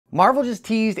Marvel just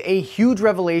teased a huge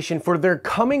revelation for their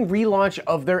coming relaunch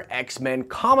of their X-Men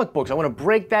comic books. I want to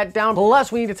break that down. Plus,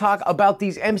 we need to talk about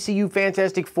these MCU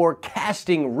Fantastic Four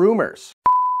casting rumors.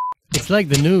 It's like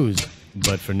the news,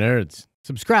 but for nerds.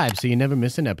 Subscribe so you never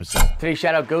miss an episode. Today's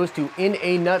shout out goes to In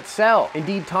a Nutshell.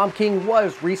 Indeed, Tom King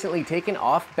was recently taken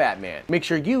off Batman. Make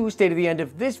sure you stay to the end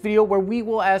of this video where we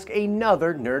will ask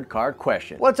another nerd card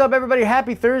question. What's up, everybody?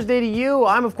 Happy Thursday to you.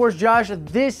 I'm, of course, Josh.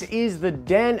 This is the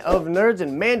Den of Nerds,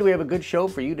 and man, do we have a good show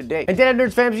for you today. And Den of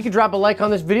Nerds fans, you can drop a like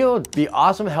on this video. It'd be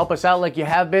awesome. Help us out like you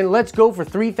have been. Let's go for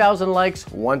 3,000 likes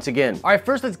once again. All right,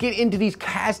 first, let's get into these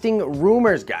casting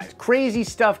rumors, guys. Crazy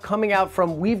stuff coming out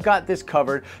from We've Got This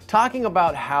Covered, talking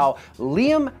about how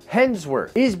Liam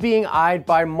Hemsworth is being eyed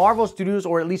by Marvel Studios,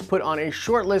 or at least put on a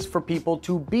short list for people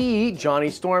to be Johnny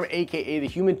Storm, aka the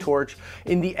Human Torch,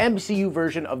 in the MCU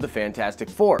version of the Fantastic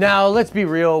Four. Now, let's be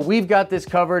real, We've Got This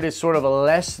Covered is sort of a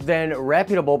less than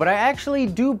reputable, but I actually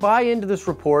do buy into this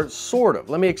report, sort of.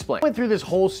 Let me explain. I went through this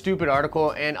whole stupid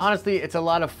article, and honestly, it's a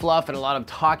lot of fluff and a lot of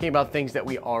talking about things that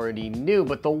we already knew,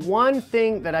 but the one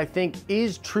thing that I think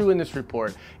is true in this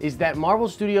report is that Marvel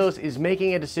Studios is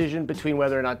making a decision between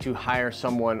whether or not to hire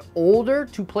someone older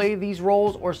to play these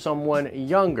roles or someone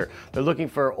younger. They're looking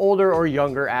for older or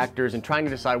younger actors and trying to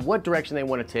decide what direction they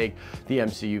want to take the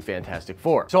MCU Fantastic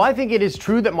Four. So I think it is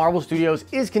true that Marvel Studios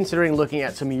is considering looking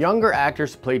at some younger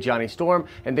actors to play Johnny Storm,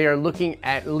 and they are looking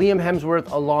at Liam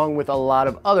Hemsworth along with a lot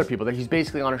of other people. That he's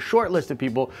basically on a short list of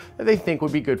people that they think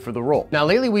would be good for the role. Now,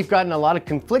 lately we've gotten a lot of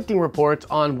conflicting reports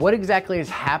on what exactly is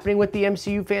happening with the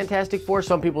MCU Fantastic Four.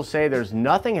 Some people say there's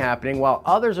nothing happening, while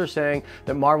others are saying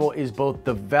that Marvel is both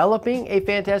developing a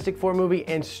Fantastic Four movie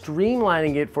and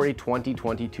streamlining it for a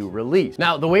 2022 release.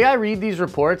 Now, the way I read these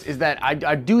reports is that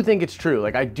I do think it's true.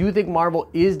 Like, I do think Marvel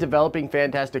is developing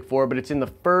Fantastic Four, but it's in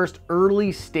the first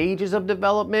early stages of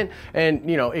development, and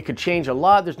you know, it could change a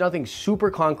lot. There's nothing super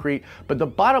concrete, but the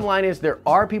bottom line is there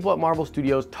are people at Marvel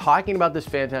Studios talking about this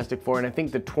Fantastic Four, and I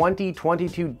think the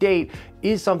 2022 date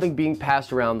is something being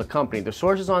passed around the company. The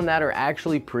sources on that are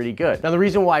actually pretty good. Now, the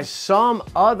reason why some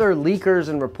other leakers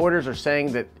and reporters are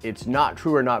saying that it's not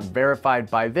true or not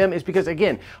verified by them is because,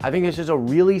 again, I think this is a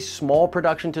really small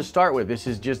production to start with. This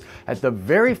is just at the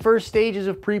very first stages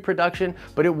of pre-production,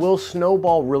 but it will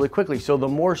snowball really quickly. So the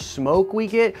more smoke we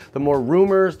get, the more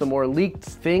rumors, the more leaked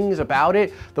things about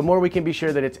it, the more we can be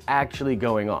sure that it's actually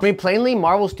going on. I mean, plainly,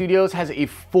 Marvel Studios has a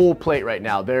full plate right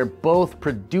now. They're both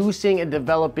producing and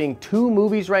developing two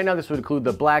movies right now. This would include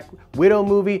the Black Widow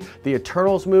movie, the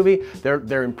Eternals movie.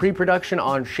 They're in pre-production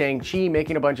on Shang-Chi,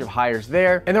 making a bunch of hires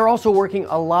there. And they're also working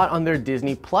a lot on their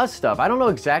Disney Plus stuff. I don't know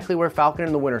exactly where Falcon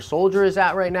and the Winter Soldier is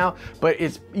at right now, but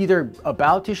it's either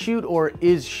about to shoot or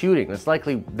is shooting. It's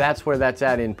likely that's where that's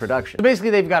at in production. So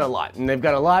basically, they've got a lot, and they've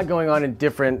got a lot going on in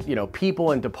different, you know,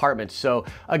 people and departments. So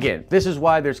again, this is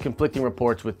why there's conflicting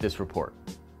reports with this report.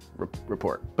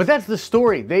 But that's the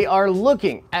story. They are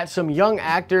looking at some young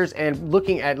actors and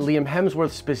looking at Liam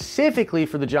Hemsworth specifically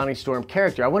for the Johnny Storm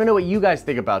character. I want to know what you guys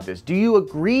think about this. Do you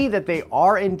agree that they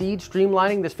are indeed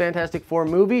streamlining this Fantastic Four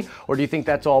movie, or do you think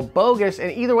that's all bogus?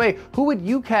 And either way, who would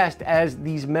you cast as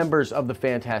these members of the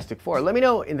Fantastic Four? Let me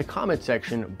know in the comment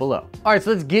section below. All right, so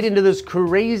let's get into this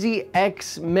crazy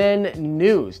X-Men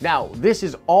news. Now, this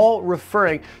is all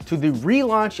referring to the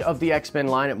relaunch of the X-Men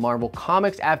line at Marvel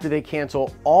Comics after they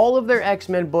cancel all of their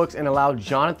X-Men books and allow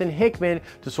Jonathan Hickman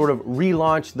to sort of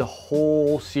relaunch the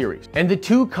whole series. And the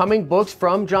two coming books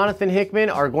from Jonathan Hickman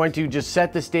are going to just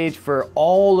set the stage for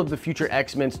all of the future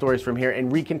X-Men stories from here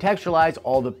and recontextualize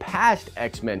all the past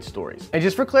X-Men stories. And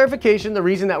just for clarification, the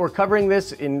reason that we're covering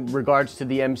this in regards to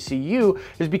the MCU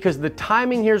is because the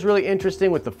timing here is really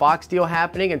interesting with the Fox deal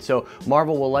happening, and so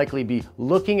Marvel will likely be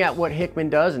looking at what Hickman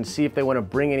does and see if they want to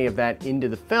bring any of that into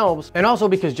the films, and also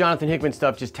because Jonathan Hickman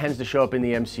stuff just tends to show up in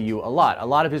the MCU a lot. A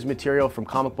lot of his material from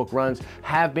comic book runs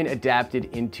have been adapted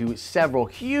into several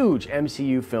huge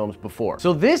MCU films before.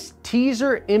 So this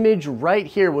teaser image right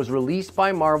here was released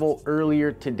by Marvel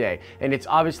earlier today, and it's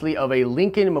obviously of a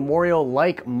Lincoln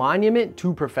Memorial-like monument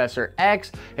to Professor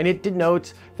X, and it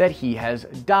denotes that he has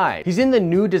died. He's in the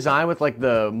new design with like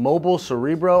the mobile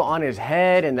cerebro on his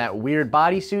head and that weird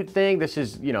bodysuit thing. This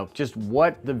is, you know, just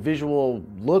what the visual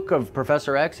look of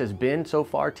Professor X has been so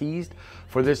far teased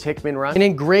for this Hickman run. And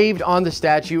engraved on the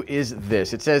statue is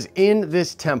this. It says, "In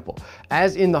this temple,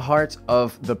 as in the hearts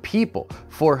of the people,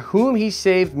 for whom he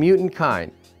saved mutant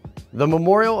kind, the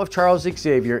memorial of Charles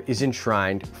Xavier is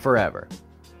enshrined forever."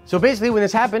 So basically when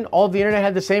this happened, all of the internet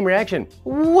had the same reaction.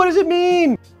 What does it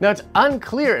mean? Now it's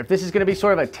unclear if this is gonna be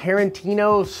sort of a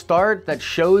Tarantino start that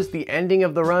shows the ending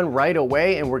of the run right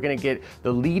away and we're gonna get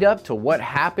the lead up to what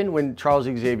happened when Charles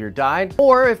Xavier died,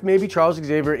 or if maybe Charles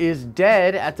Xavier is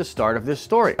dead at the start of this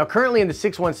story. Now currently in the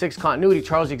 616 continuity,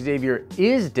 Charles Xavier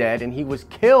is dead and he was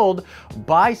killed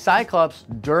by Cyclops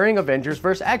during Avengers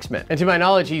vs. X-Men. And to my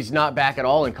knowledge, he's not back at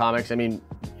all in comics. I mean,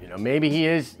 you know, maybe he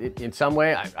is in some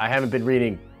way. I haven't been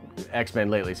reading X-Men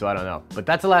lately, so I don't know. But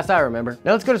that's the last I remember.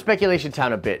 Now let's go to speculation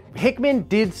town a bit. Hickman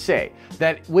did say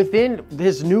that within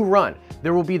his new run,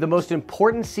 there will be the most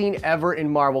important scene ever in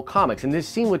Marvel Comics, and this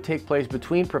scene would take place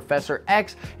between Professor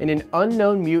X and an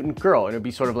unknown mutant girl, and it would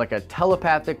be sort of like a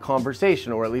telepathic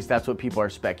conversation, or at least that's what people are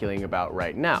speculating about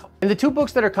right now. And the two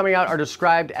books that are coming out are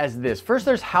described as this. First,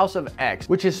 there's House of X,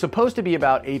 which is supposed to be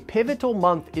about a pivotal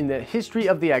month in the history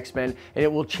of the X-Men, and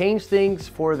it will change things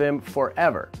for them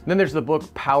forever. And then there's the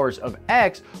book Powers of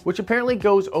X, which apparently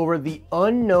goes over the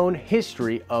unknown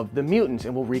history of the mutants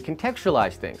and will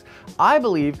recontextualize things. I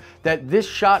believe that this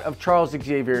shot of Charles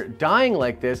Xavier dying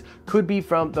like this could be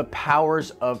from the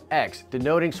Powers of X,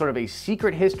 denoting sort of a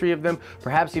secret history of them,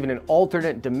 perhaps even an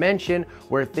alternate dimension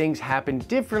where things happen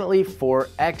differently for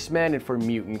X-Men and for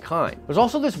mutant kind. There's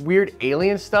also this weird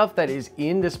alien stuff that is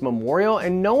in this memorial,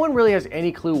 and no one really has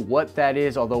any clue what that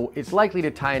is, although it's likely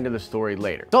to tie into the story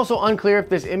later. It's also unclear if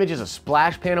this image is a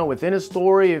splash panel within a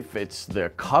story, if it's the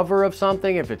cover of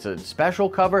something, if it's a special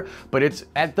cover, but it's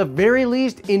at the very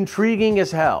least intriguing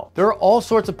as hell. There are all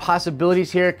sorts of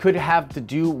possibilities here. It could have to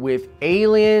do with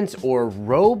aliens or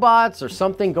robots or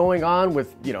something going on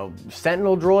with, you know,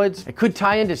 Sentinel droids. It could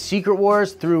tie into Secret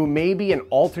Wars through maybe an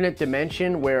alternate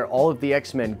dimension where all of the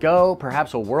X-Men go,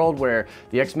 perhaps a world where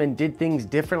the X-Men did things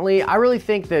differently. I really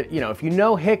think that, you know, if you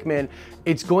know Hickman,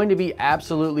 it's going to be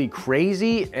absolutely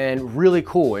crazy and really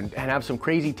cool and have some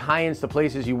crazy tie-ins to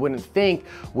places you wouldn't think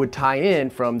would tie in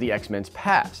from the X-Men's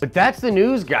past. But that's the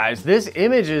news, guys. This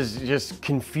image is just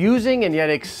confusing and yet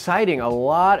exciting. A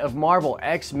lot of Marvel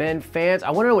X-Men fans.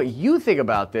 I want to know what you think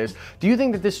about this. Do you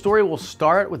think that this story will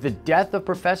start with the death of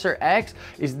Professor X?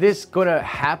 Is this going to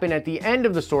happen at the end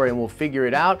of the story and we'll figure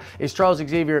it out? Is Charles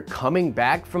Xavier coming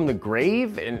back from the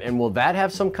grave and will that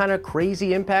have some kind of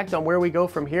crazy impact on where we go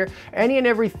from here? Any and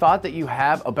every thought that you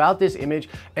have about this image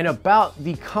and about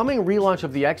the coming relaunch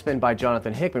of the X-Men by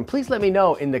Jonathan Hickman, please let me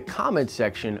know in the comments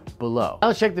section below. Now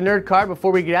let's check the nerd card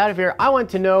before we get out of here. I want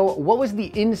to know, what was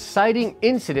the inciting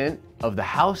incident of the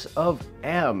House of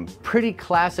M? Pretty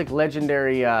classic,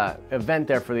 legendary event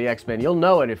there for the X-Men. You'll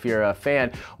know it if you're a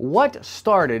fan. What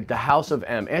started the House of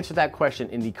M? Answer that question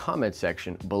in the comments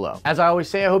section below. As I always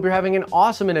say, I hope you're having an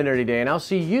awesome and a nerdy day, and I'll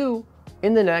see you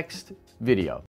in the next video.